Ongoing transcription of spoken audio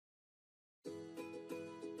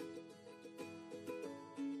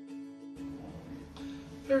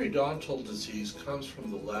Periodontal disease comes from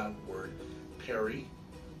the Latin word peri,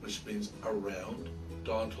 which means around,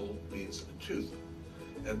 dontal means a tooth,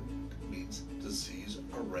 and means disease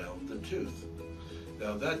around the tooth.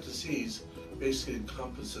 Now that disease basically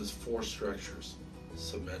encompasses four structures: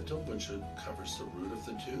 cementum, which covers the root of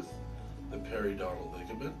the tooth, the periodontal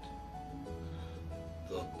ligament,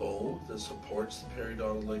 the bone that supports the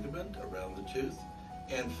periodontal ligament around the tooth,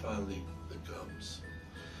 and finally the gums.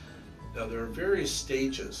 Now there are various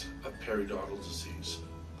stages of periodontal disease,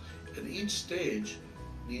 and each stage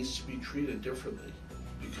needs to be treated differently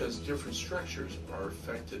because different structures are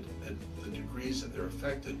affected, and the degrees that they're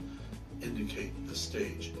affected indicate the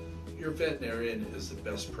stage. Your veterinarian is the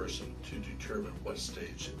best person to determine what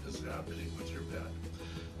stage is happening with your pet.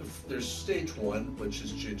 There's stage 1, which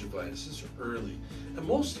is gingivitis, is early, and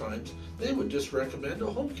most times they would just recommend a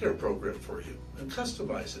home care program for you and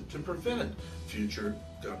customize it to prevent future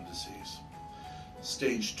gum disease.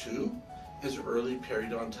 Stage 2 is early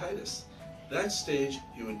periodontitis. That stage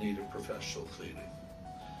you would need a professional cleaning.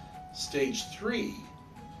 Stage 3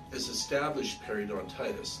 is established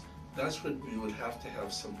periodontitis. That's when you would have to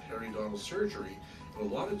have some periodontal surgery, and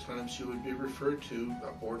a lot of times you would be referred to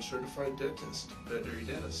a board-certified dentist, veterinary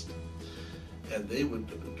dentist. And they would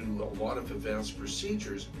do a lot of advanced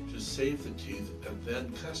procedures to save the teeth and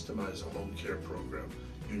then customize a home care program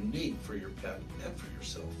unique for your pet and for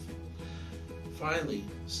yourself. Finally,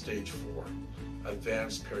 stage 4,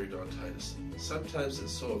 advanced periodontitis. Sometimes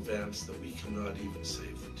it's so advanced that we cannot even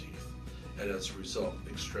save the teeth, and as a result,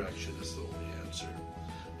 extraction is the only answer.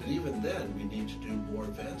 But even then, we need to do more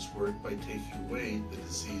advanced work by taking away the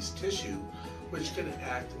diseased tissue, which can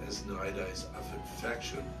act as nidus of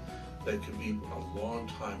infection that can be a long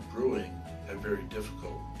time brewing and very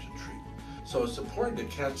difficult to treat. So it's important to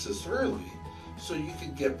catch this early so you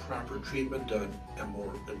can get proper treatment done, and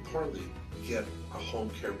more importantly, get a home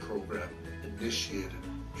care program initiated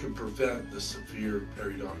to prevent the severe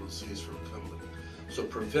periodontal disease from coming. So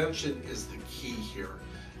prevention is the key here,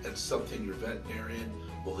 and something your veterinarian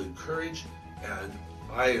will encourage, and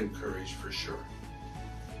I encourage for sure.